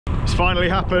finally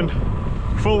happened.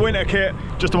 Full winter kit,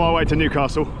 just on my way to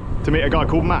Newcastle to meet a guy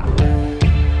called Matt.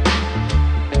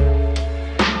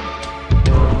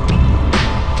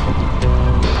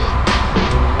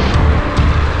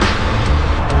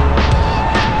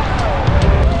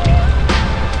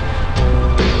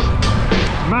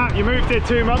 Matt, you moved here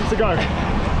 2 months ago.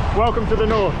 Welcome to the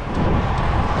north.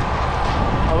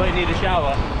 I won't need a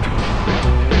shower.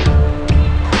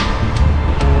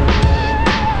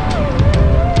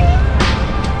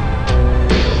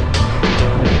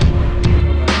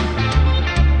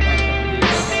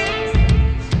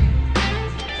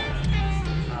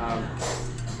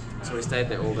 So we stayed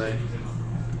there all day.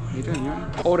 What are you doing, you?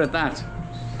 Ordered that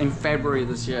in February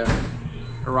this year.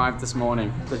 Arrived this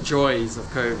morning. The joys of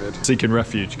COVID. Seeking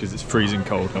refuge because it's freezing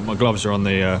cold. And my gloves are on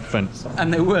the fence.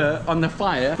 And they were on the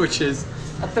fire, which is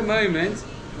at the moment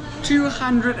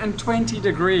 220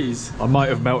 degrees. I might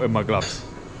have melted my gloves.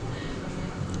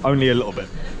 Only a little bit.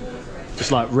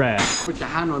 Just like rare. Put your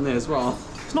hand on there as well.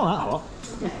 It's not that hot.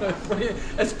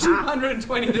 It's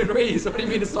 220 degrees. What do you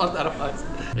mean it's not that hot?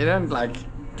 You don't like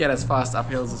get as fast up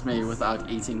hills as me without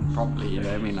eating properly, you know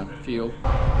what I mean? Like fuel.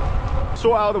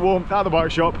 Sort out the warmth out of the bike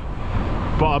shop,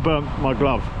 but I burnt my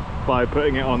glove by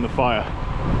putting it on the fire.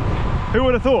 Who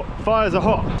would have thought fires are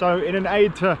hot? So in an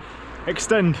aid to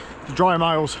extend the dry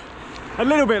miles a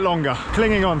little bit longer,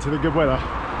 clinging on to the good weather,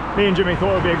 me and Jimmy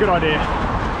thought it would be a good idea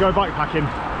to go bikepacking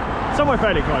somewhere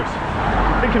fairly close.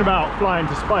 Thinking about flying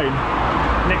to Spain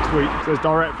next week. So there's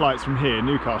direct flights from here,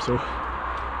 Newcastle,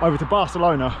 over to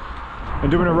Barcelona and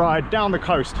doing a ride down the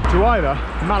coast to either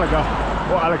Malaga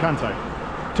or Alicante.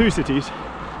 2 cities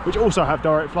which also have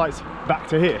direct flights back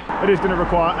to here. It is going to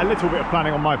require a little bit of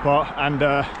planning on my part and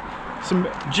some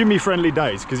Jimmy friendly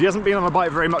days because he hasn't been on a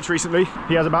bike very much recently.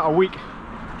 He has about a week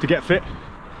to get fit,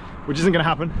 which isn't going to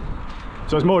happen.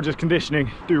 So it's more just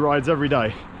conditioning, do rides every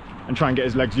day and try and get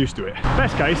his legs used to it.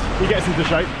 Best case, he gets into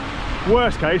shape.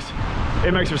 Worst case,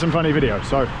 it makes for some funny videos.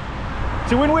 So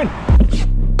it's a win-win.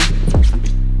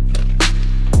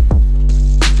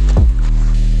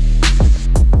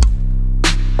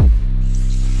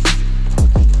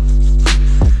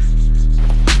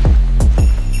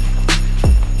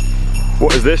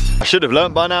 What is this? I should have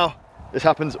learnt by now. This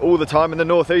happens all the time in the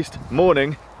northeast.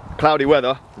 Morning, cloudy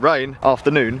weather, rain,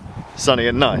 afternoon, sunny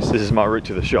and nice. This is my route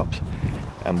to the shops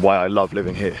and why I love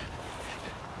living here.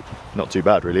 Not too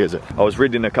bad really, is it? I was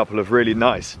reading a couple of really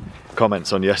nice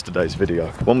comments on yesterday's video.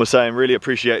 One was saying, really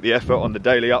appreciate the effort on the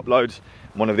daily uploads.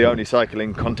 I'm one of the only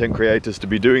cycling content creators to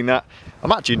be doing that.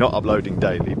 I'm actually not uploading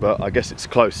daily, but I guess it's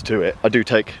close to it. I do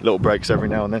take little breaks every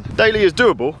now and then. Daily is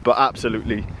doable, but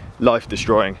absolutely life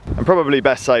destroying and probably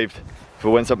best saved for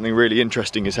when something really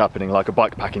interesting is happening, like a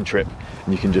bikepacking trip,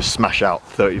 and you can just smash out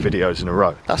 30 videos in a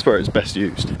row. That's where it's best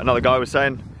used. Another guy was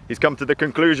saying he's come to the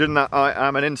conclusion that I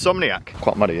am an insomniac.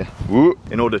 Quite muddy, yeah? Woo.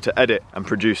 In order to edit and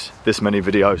produce this many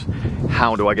videos,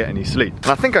 how do I get any sleep?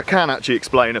 And I think I can actually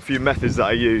explain a few methods that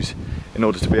I use in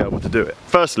order to be able to do it.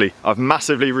 Firstly, I've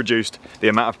massively reduced the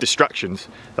amount of distractions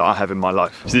that I have in my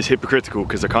life. This is hypocritical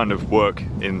because I kind of work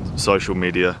in social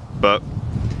media, but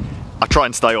I try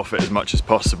and stay off it as much as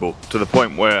possible, to the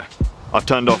point where I've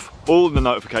turned off all the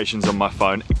notifications on my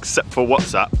phone except for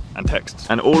WhatsApp and texts.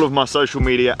 And all of my social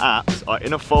media apps are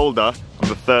in a folder on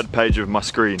the 3rd page of my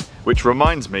screen, which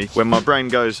reminds me when my brain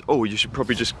goes, oh, you should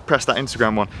probably just press that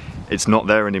Instagram one. It's not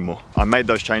there anymore. I made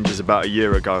those changes about a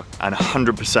year ago and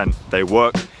 100% they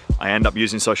work. I end up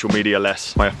using social media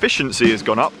less. My efficiency has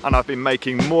gone up and I've been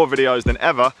making more videos than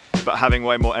ever, but having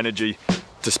way more energy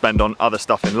to spend on other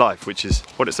stuff in life, which is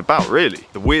what it's about really.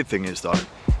 The weird thing is though,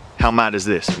 how mad is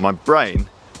this? My brain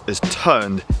has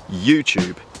turned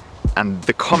YouTube and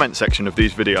the comment section of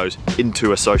these videos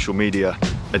into a social media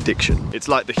addiction. It's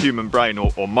like the human brain,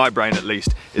 or my brain at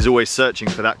least, is always searching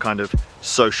for that kind of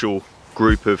social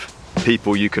group of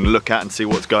people you can look at and see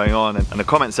what's going on, and the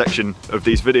comment section of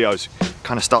these videos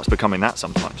kind of starts becoming that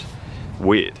sometimes.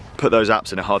 Weird. Put those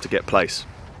apps in a hard to get place.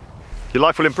 Your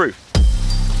life will improve.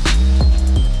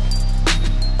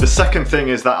 The second thing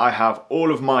is that I have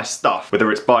all of my stuff,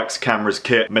 whether it's bikes, cameras,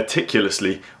 kit,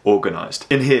 meticulously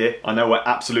organised. In here, I know where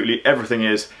absolutely everything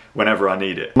is whenever I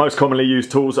need it. Most commonly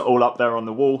used tools are all up there on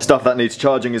the wall. Stuff that needs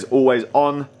charging is always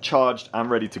on, charged and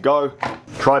ready to go.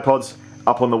 Tripods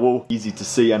up on the wall, easy to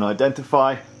see and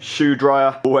identify. Shoe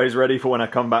dryer, always ready for when I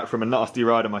come back from a nasty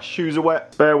ride and my shoes are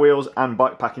wet. Spare wheels and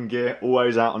bike packing gear,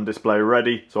 always out on display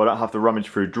ready, so I don't have to rummage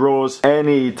through drawers.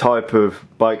 Any type of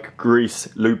bike grease,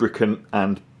 lubricant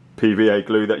and PVA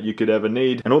glue that you could ever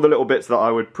need, and all the little bits that I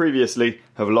would previously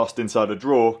have lost inside a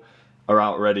drawer are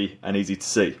out ready and easy to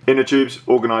see. Inner tubes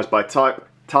organised by type,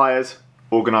 tyres,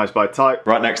 organised by type.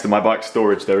 Right next to my bike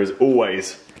storage there is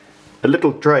always a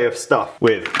little tray of stuff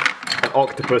with an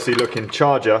octopusy looking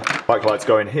charger. Bike lights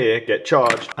go in here, get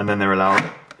charged, and then they're allowed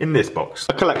in this box.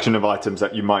 A collection of items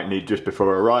that you might need just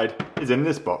before a ride is in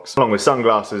this box, along with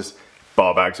sunglasses,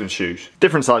 bar bags and shoes.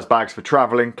 Different size bags for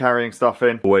travelling, carrying stuff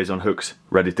in, always on hooks,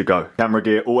 ready to go. Camera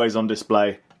gear always on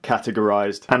display,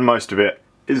 categorised, and most of it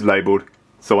is labelled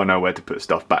so I know where to put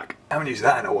stuff back. I haven't used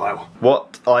that in a while.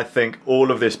 What I think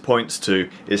all of this points to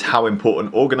is how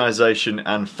important organisation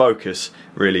and focus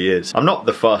really is. I'm not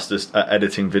the fastest at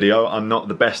editing video, I'm not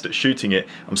the best at shooting it,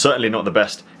 I'm certainly not the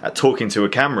best at talking to a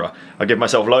camera. I give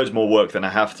myself loads more work than I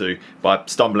have to by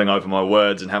stumbling over my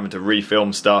words and having to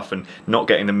refilm stuff and not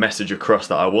getting the message across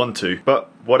that I want to.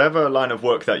 But whatever line of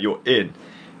work that you're in,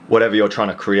 whatever you're trying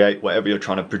to create, whatever you're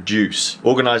trying to produce,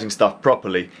 organising stuff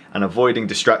properly and avoiding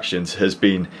distractions has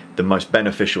been the most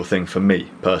beneficial thing for me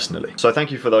personally. So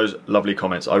thank you for those lovely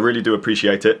comments. I really do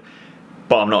appreciate it,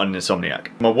 but I'm not an insomniac.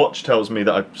 My watch tells me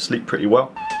that I sleep pretty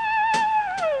well.